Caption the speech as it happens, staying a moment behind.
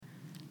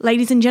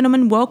Ladies and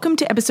gentlemen, welcome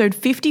to episode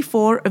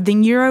 54 of the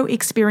Neuro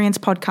Experience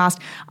podcast.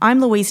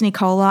 I'm Louise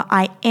Nicola.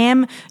 I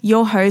am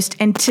your host,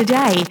 and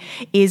today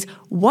is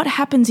what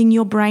happens in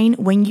your brain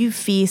when you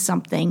fear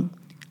something.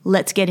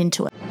 Let's get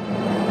into it.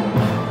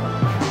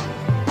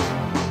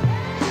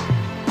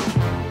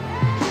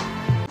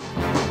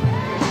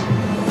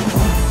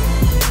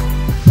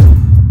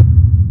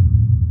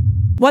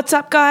 What's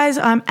up, guys?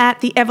 I'm at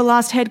the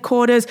Everlast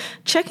headquarters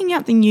checking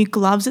out the new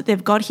gloves that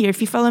they've got here.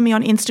 If you follow me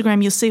on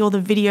Instagram, you'll see all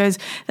the videos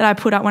that I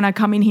put up when I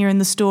come in here in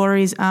the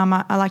stories.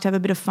 I like to have a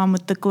bit of fun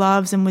with the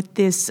gloves and with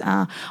this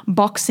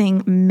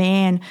boxing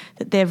man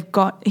that they've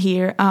got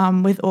here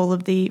with all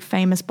of the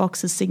famous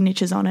boxers'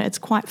 signatures on it. It's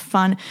quite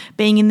fun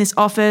being in this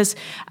office.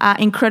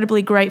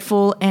 Incredibly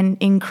grateful and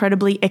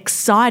incredibly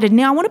excited.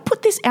 Now, I want to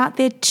put this out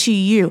there to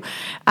you.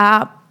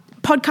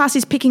 Podcast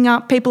is picking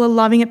up. People are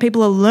loving it.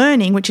 People are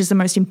learning, which is the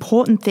most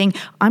important thing.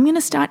 I'm going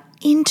to start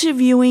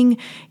interviewing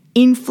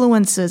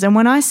influencers. And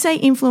when I say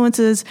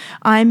influencers,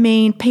 I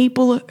mean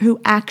people who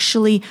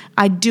actually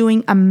are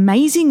doing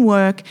amazing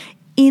work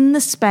in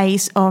the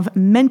space of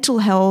mental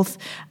health,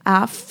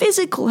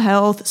 physical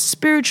health,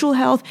 spiritual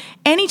health,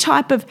 any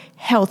type of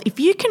health. If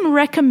you can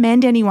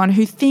recommend anyone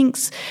who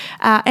thinks,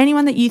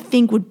 anyone that you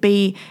think would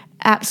be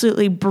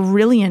absolutely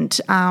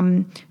brilliant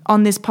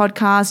on this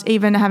podcast,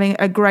 even having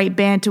a great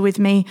banter with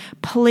me,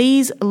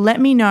 please let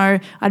me know.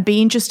 I'd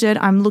be interested.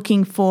 I'm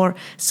looking for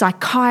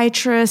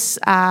psychiatrists,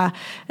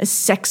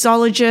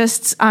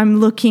 sexologists. I'm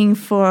looking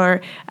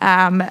for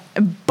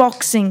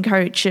boxing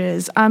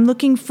coaches. I'm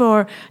looking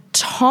for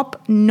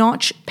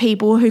top-notch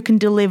people who can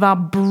deliver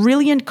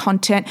brilliant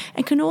content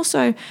and can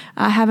also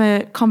have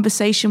a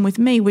conversation with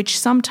me, which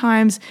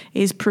sometimes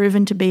is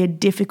proven to be a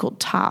difficult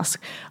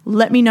task.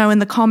 Let me know in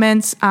the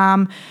comments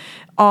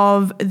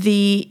of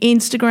the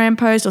Instagram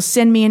post, or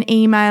send me an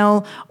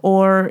email,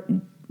 or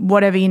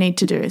whatever you need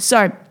to do.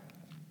 So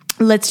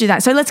let's do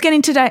that. So let's get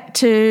into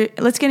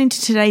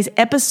today's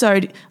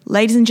episode,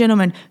 ladies and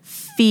gentlemen.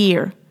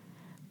 Fear.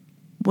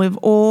 We've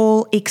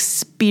all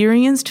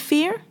experienced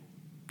fear.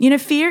 You know,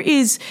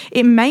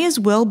 it may as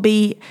well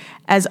be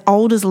as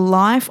old as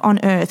life on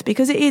earth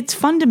because it's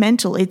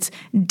fundamental. It's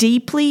a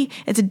deeply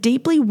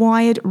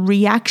wired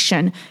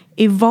reaction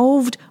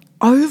evolved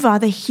over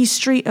the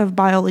history of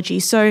biology.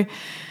 So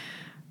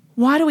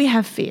why do we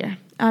have fear?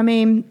 I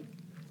mean,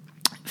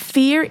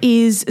 fear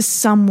is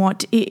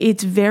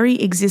it's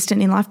very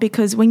existent in life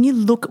because when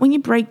you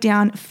break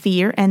down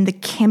fear and the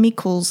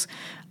chemicals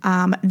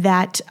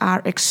that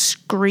are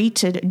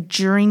excreted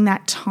during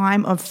that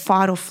time of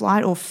fight or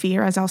flight, or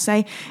fear, as I'll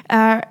say,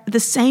 the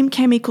same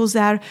chemicals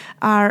that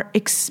are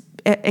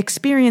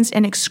experienced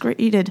and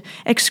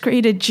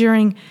excreted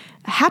during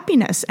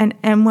happiness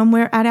and when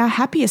we're at our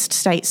happiest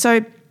state.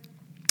 So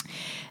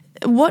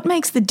what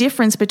makes the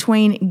difference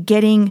between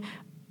getting,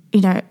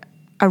 a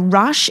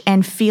rush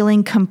and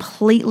feeling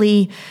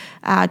completely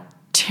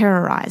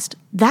terrorized?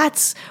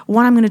 That's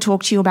what I'm going to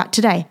talk to you about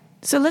today.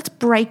 So let's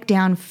break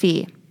down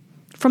fear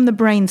from the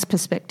brain's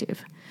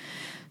perspective.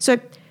 So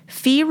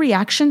fear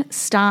reaction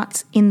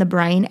starts in the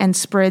brain and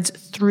spreads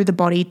through the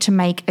body to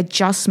make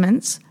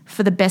adjustments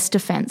for the best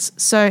defense.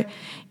 So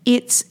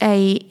it's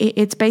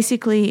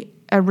basically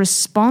a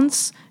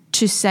response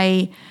to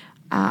say,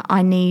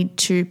 I need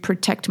to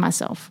protect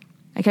myself.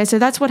 Okay, so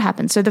that's what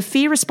happens. So the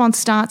fear response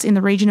starts in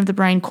the region of the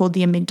brain called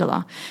the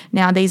amygdala.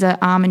 Now, these are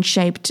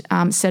almond-shaped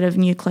set of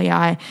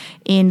nuclei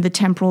in the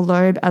temporal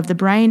lobe of the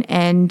brain,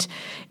 and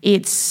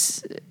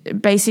it's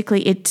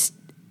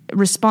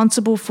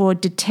responsible for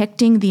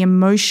detecting the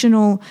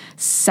emotional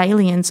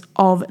salience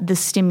of the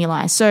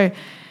stimuli. So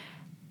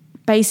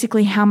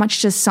basically, how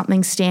much does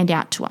something stand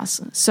out to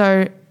us?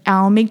 So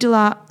our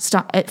amygdala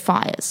it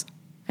fires.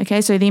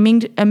 Okay, so the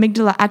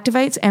amygdala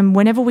activates, and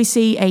whenever we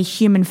see a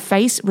human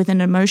face with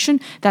an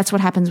emotion, that's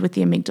what happens with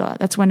the amygdala.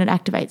 That's when it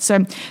activates. So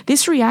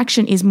this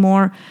reaction is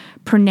more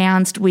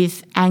pronounced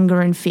with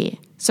anger and fear.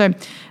 So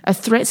a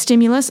threat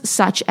stimulus,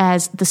 such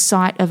as the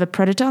sight of a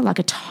predator, like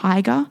a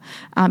tiger,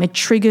 it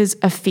triggers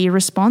a fear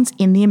response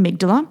in the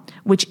amygdala,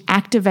 which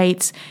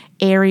activates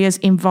areas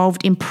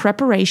involved in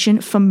preparation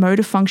for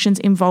motor functions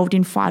involved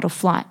in fight or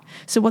flight.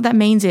 So what that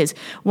means is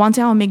once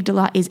our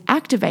amygdala is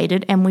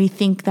activated and we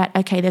think that,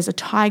 okay, there's a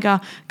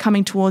tiger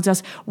coming towards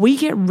us, we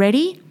get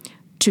ready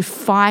to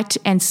fight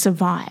and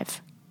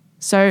survive.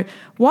 So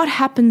what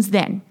happens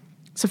then?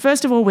 So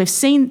first of all, we've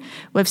seen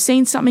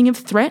something of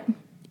threat.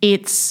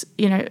 That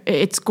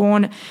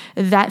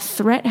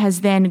threat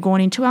has then gone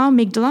into our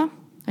amygdala.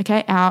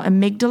 Okay, our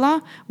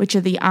amygdala, which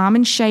are the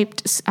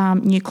almond-shaped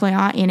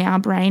nuclei in our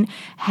brain,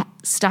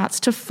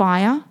 starts to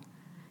fire,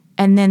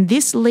 and then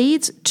this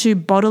leads to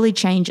bodily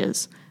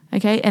changes.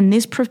 Okay, and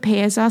this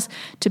prepares us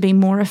to be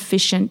more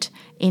efficient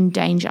in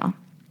danger.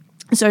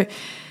 So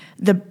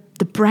the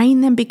brain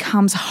then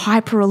becomes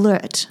hyper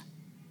alert.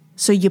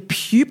 So your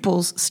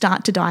pupils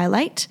start to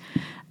dilate.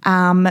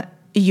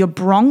 Your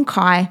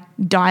bronchi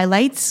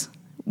dilates,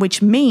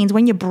 which means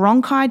when your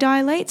bronchi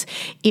dilates,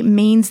 it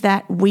means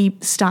that we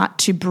start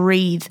to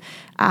breathe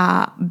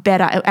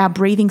better. Our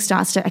breathing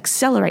starts to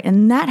accelerate.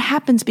 And that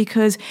happens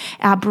because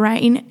our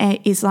brain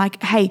is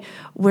like, hey,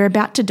 we're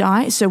about to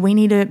die, so we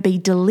need to be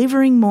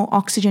delivering more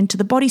oxygen to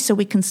the body so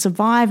we can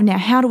survive. Now,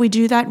 how do we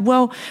do that?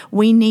 Well,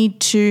 we need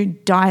to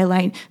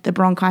dilate the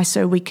bronchi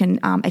so we can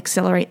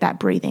accelerate that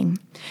breathing.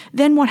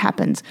 Then what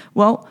happens?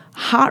 Well,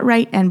 heart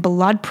rate and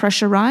blood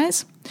pressure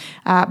rise,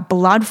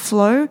 blood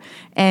flow,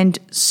 and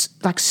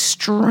like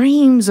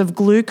streams of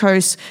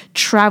glucose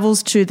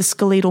travels to the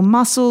skeletal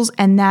muscles,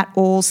 and that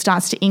all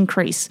starts to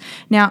increase.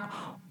 Now,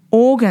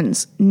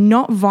 organs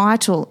not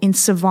vital in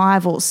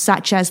survival,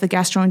 such as the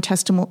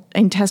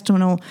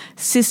gastrointestinal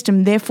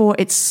system, therefore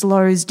it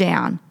slows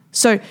down.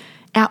 So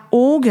our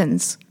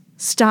organs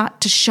start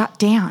to shut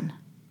down.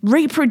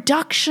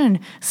 Reproduction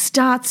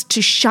starts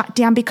to shut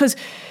down because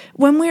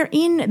when we're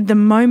in the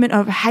moment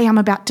of, hey, I'm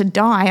about to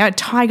die, a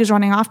tiger's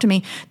running after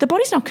me, the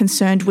body's not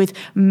concerned with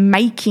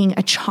making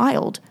a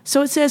child.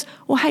 So it says,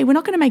 well, hey, we're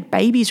not going to make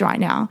babies right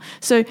now.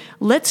 So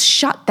let's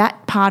shut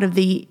that part of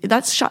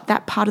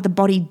the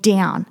body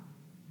down.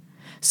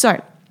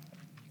 So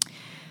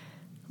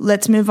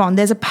let's move on.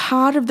 There's a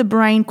part of the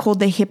brain called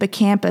the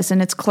hippocampus,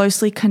 and it's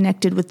closely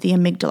connected with the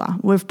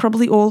amygdala. We've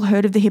probably all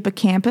heard of the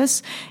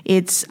hippocampus.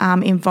 It's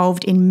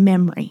involved in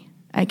memory.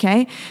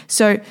 Okay,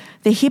 so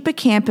the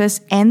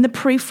hippocampus and the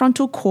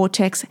prefrontal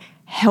cortex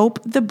help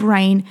the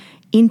brain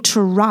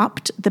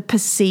interrupt the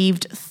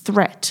perceived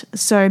threat.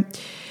 So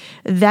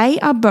they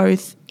are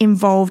both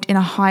involved in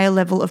a higher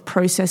level of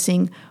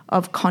processing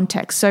of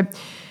context. So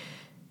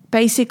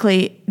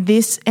basically,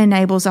 this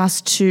enables a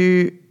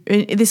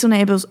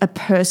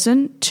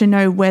person to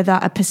know whether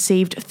a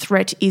perceived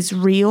threat is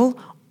real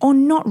or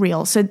not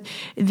real. So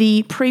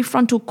the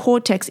prefrontal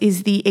cortex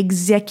is the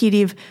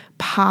executive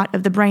part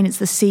of the brain. It's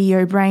the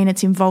CEO brain.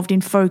 It's involved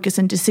in focus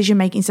and decision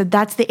making. So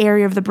that's the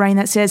area of the brain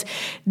that says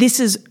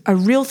this is a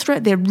real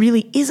threat. There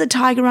really is a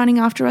tiger running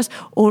after us,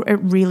 or it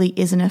really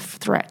isn't a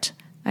threat.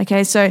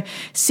 Okay, so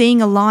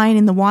seeing a lion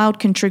in the wild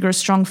can trigger a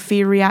strong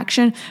fear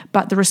reaction,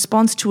 but the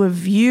response to a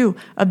view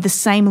of the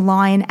same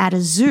lion at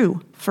a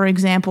zoo, for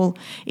example,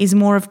 is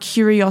more of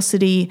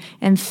curiosity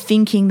and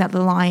thinking that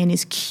the lion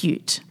is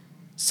cute.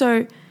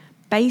 So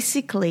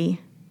basically,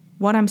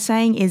 what I'm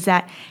saying is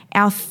that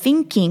our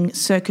thinking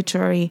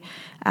circuitry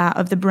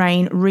of the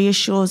brain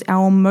reassures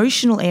our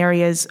emotional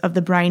areas of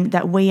the brain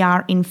that we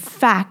are in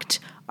fact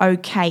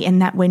okay and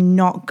that we're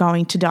not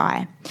going to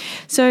die.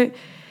 So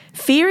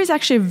fear is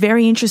actually a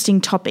very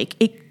interesting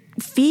topic.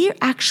 Fear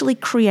actually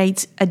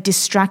creates a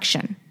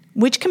distraction,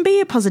 which can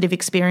be a positive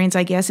experience,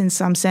 I guess, in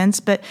some sense.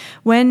 But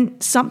when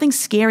something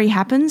scary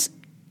happens,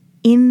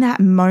 in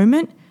that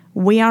moment,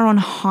 we are on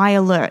high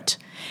alert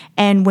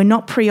and we're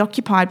not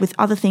preoccupied with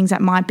other things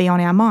that might be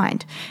on our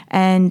mind.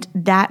 And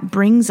that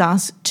brings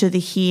us to the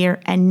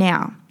here and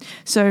now.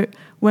 So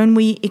when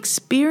we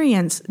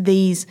experience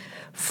these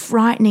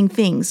frightening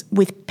things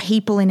with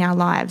people in our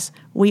lives,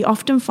 we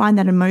often find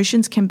that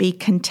emotions can be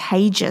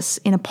contagious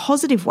in a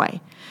positive way.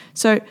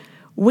 So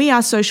we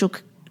are social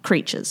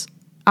creatures.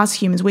 Us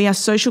humans, we are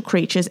social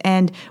creatures,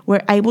 and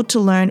we're able to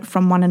learn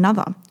from one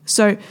another.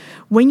 So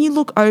when you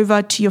look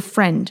over to your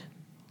friend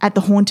at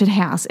the haunted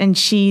house and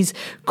she's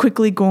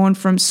quickly gone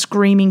from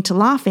screaming to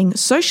laughing,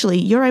 socially,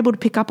 you're able to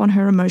pick up on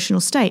her emotional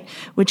state,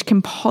 which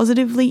can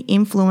positively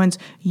influence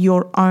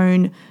your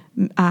own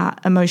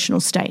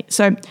emotional state.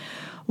 So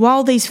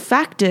while these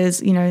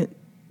factors,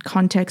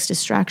 context,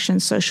 distraction,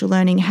 social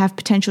learning, have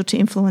potential to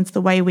influence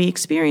the way we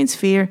experience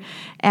fear,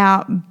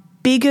 our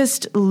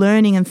biggest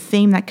learning and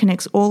theme that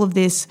connects all of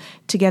this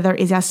together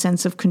is our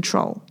sense of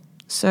control.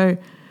 So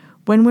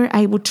when we're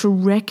able to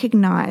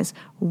recognize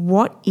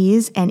what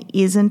is and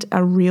isn't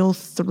a real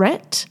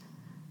threat,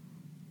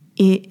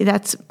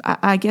 that's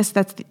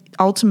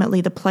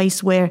ultimately the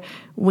place where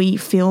we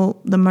feel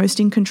the most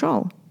in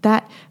control.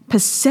 That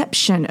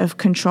perception of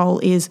control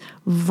is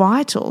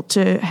vital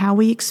to how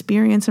we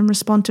experience and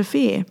respond to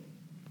fear.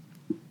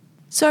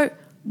 So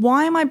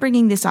why am I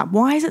bringing this up?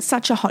 Why is it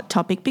such a hot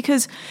topic?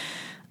 Because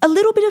a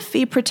little bit of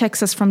fear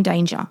protects us from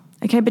danger,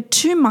 okay? But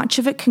too much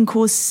of it can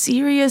cause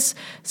serious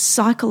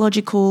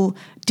psychological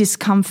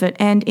discomfort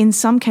and, in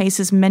some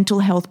cases, mental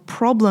health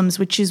problems,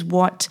 which is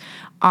what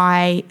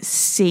I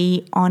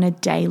see on a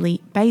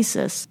daily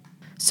basis.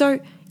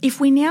 So if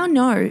we now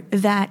know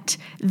that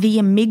the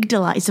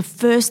amygdala is the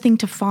first thing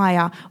to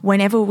fire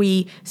whenever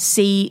we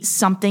see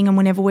something and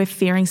whenever we're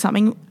fearing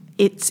something,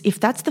 if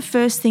that's the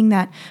first thing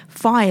that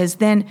fires,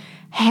 then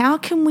how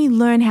can we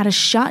learn how to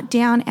shut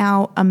down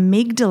our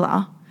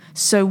amygdala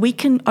so we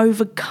can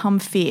overcome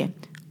fear?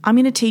 I'm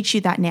going to teach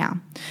you that now.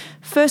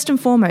 First and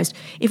foremost,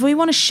 if we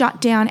want to shut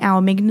down our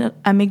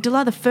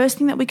amygdala, the first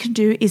thing that we can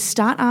do is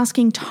start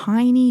asking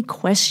tiny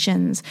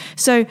questions.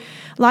 So,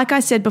 like I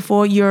said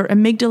before, your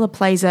amygdala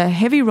plays a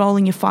heavy role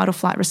in your fight or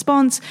flight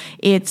response.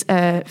 It's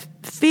a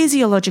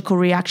physiological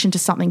reaction to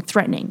something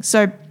threatening.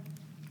 So,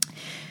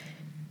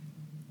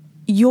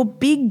 your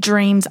big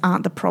dreams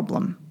aren't the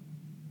problem.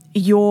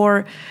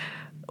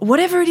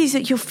 Whatever it is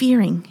that you're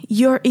fearing,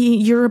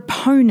 your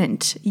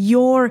opponent,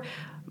 your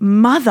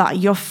mother,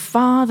 your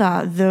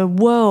father, the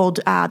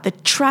world, the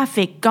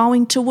traffic,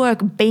 going to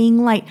work,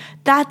 being late.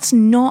 That's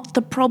not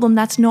the problem.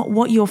 That's not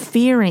what you're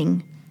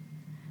fearing.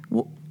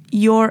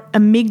 Your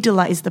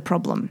amygdala is the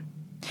problem.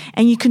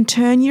 And you can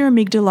turn your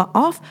amygdala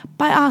off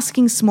by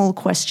asking small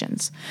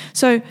questions.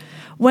 So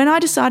when I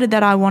decided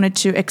that I wanted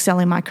to excel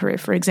in my career,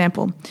 for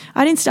example,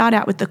 I didn't start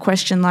out with the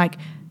question like,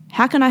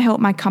 how can I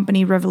help my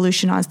company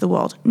revolutionize the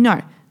world?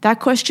 No, that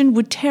question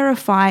would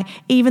terrify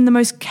even the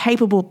most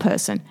capable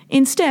person.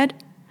 Instead,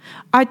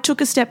 I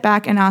took a step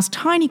back and asked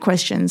tiny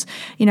questions.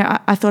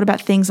 I thought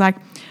about things like,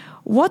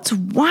 what's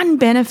one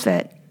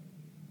benefit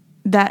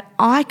that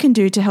I can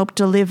do to help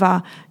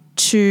deliver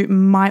to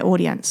my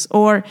audience?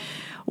 Or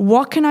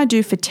what can I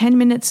do for 10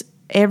 minutes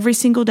every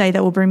single day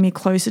that will bring me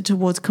closer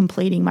towards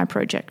completing my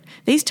project?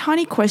 These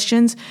tiny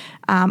questions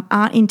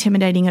aren't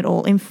intimidating at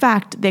all. In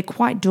fact, they're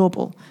quite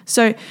doable.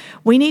 So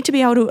we need to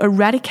be able to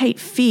eradicate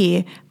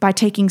fear by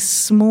taking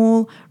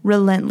small,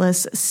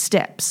 relentless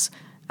steps.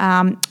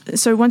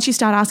 So once you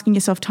start asking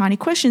yourself tiny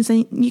questions,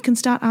 then you can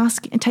start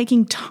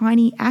taking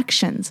tiny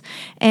actions.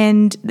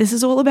 And this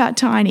is all about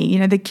tiny.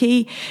 The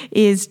key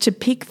is to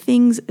pick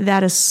things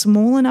that are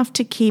small enough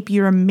to keep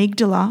your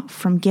amygdala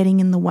from getting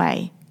in the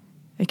way.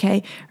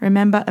 Okay?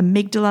 Remember,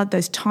 amygdala,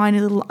 those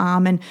tiny little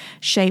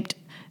almond-shaped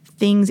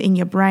things in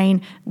your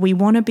brain, we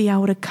want to be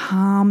able to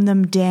calm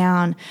them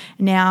down.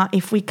 Now,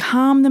 if we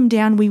calm them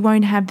down, we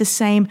won't have the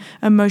same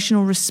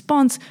emotional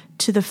response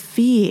to the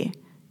fear.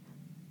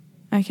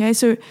 Okay,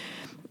 so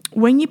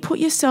when you put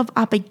yourself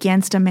up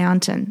against a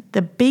mountain,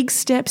 the big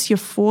steps you're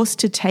forced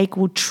to take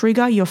will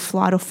trigger your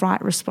flight or fright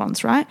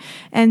response, right?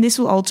 And this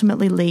will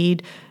ultimately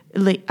lead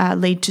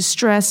to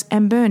stress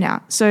and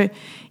burnout. So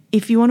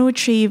if you want to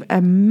achieve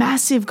a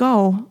massive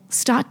goal,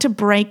 start to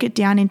break it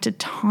down into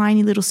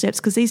tiny little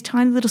steps, because these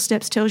tiny little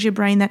steps tells your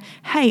brain that,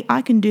 hey,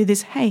 I can do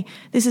this. Hey,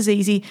 this is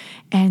easy.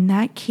 And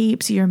that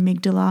keeps your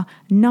amygdala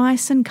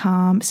nice and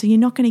calm. So you're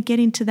not going to get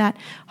into that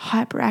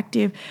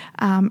hyperactive,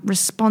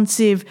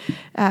 responsive,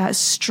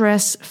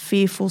 stress,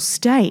 fearful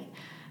state.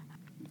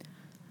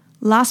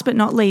 Last but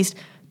not least,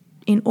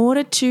 in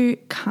order to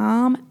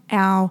calm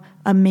our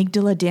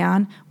amygdala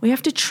down, we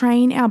have to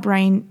train our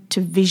brain to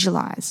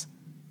visualize.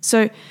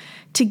 So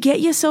to get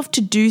yourself to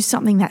do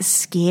something that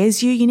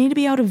scares you, you need to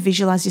be able to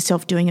visualize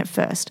yourself doing it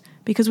first,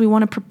 because we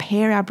want to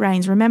prepare our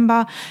brains.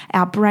 Remember,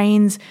 our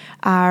brains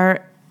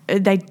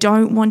they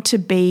don't want to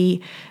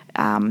be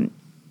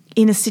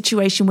in a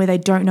situation where they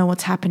don't know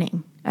what's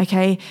happening,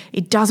 okay?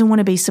 It doesn't want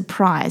to be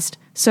surprised.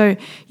 So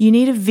you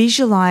need to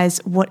visualize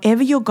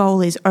whatever your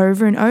goal is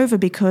over and over,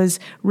 because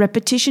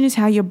repetition is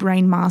how your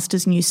brain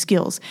masters new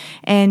skills.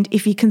 And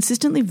if you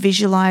consistently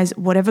visualize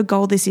whatever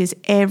goal this is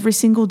every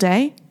single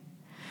day,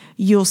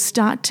 you'll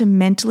start to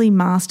mentally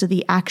master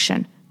the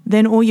action.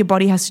 Then all your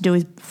body has to do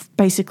is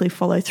basically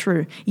follow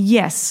through.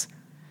 Yes,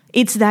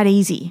 it's that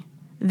easy.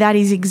 That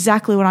is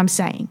exactly what I'm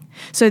saying.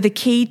 So the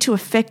key to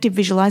effective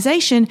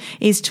visualization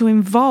is to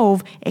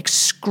involve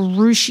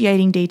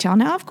excruciating detail.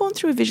 Now, I've gone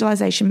through a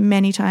visualization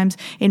many times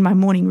in my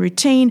morning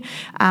routine.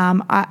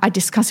 I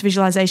discuss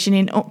visualization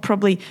in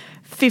probably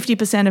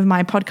 50% of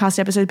my podcast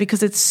episodes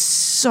because it's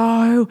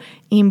so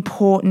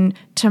important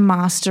to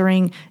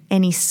mastering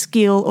any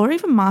skill or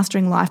even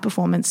mastering life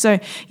performance. So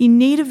you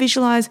need to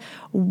visualize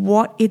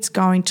what it's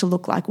going to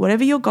look like.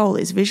 Whatever your goal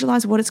is,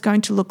 visualize what it's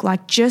going to look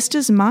like just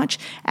as much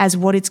as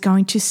what it's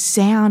going to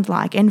sound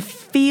like and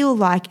feel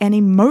like and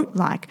emote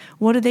like.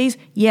 What are these?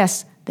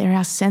 Yes, they're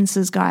our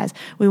senses, guys.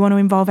 We want to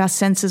involve our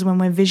senses when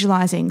we're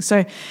visualizing.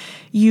 So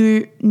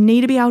you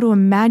need to be able to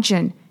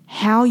imagine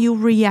how you'll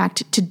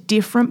react to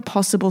different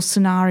possible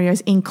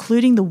scenarios,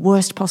 including the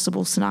worst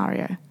possible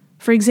scenario.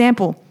 For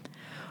example,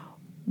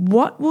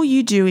 what will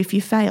you do if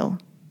you fail?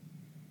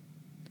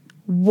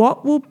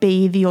 What will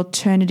be the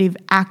alternative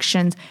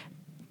actions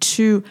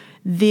to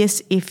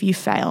this if you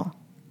fail?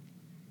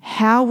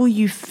 How will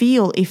you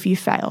feel if you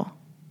fail?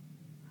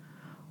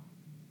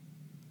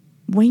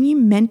 When you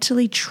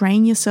mentally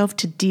train yourself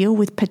to deal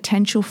with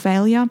potential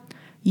failure,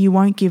 you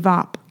won't give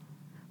up.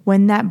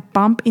 When that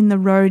bump in the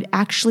road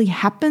actually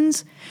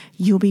happens,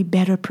 you'll be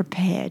better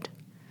prepared.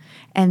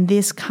 And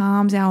this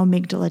calms our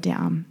amygdala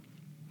down.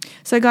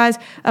 So guys,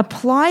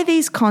 apply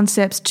these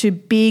concepts to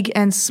big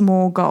and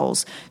small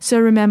goals. So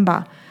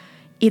remember,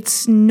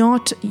 it's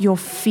not your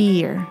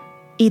fear.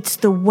 It's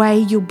the way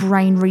your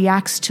brain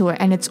reacts to it,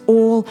 and it's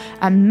all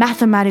a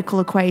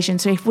mathematical equation.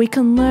 So if we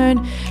can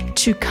learn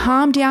to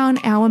calm down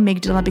our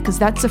amygdala, because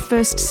that's the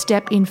first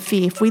step in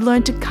fear, if we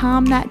learn to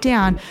calm that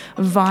down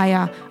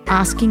via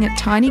asking it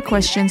tiny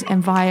questions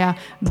and via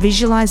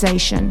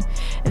visualization,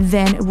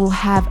 then we'll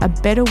have a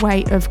better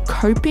way of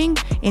coping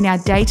in our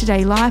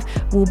day-to-day life.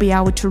 We'll be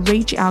able to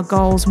reach our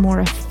goals more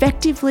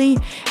effectively.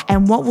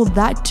 And what will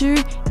that do?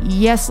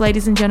 Yes,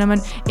 ladies and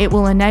gentlemen, it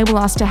will enable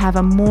us to have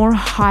a more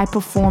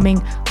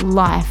high-performing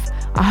life.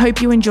 I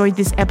hope you enjoyed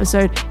this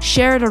episode.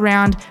 Share it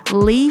around.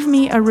 Leave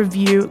me a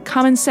review.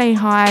 Come and say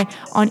hi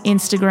on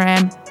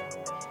Instagram.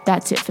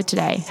 That's it for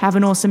today. Have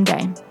an awesome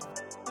day.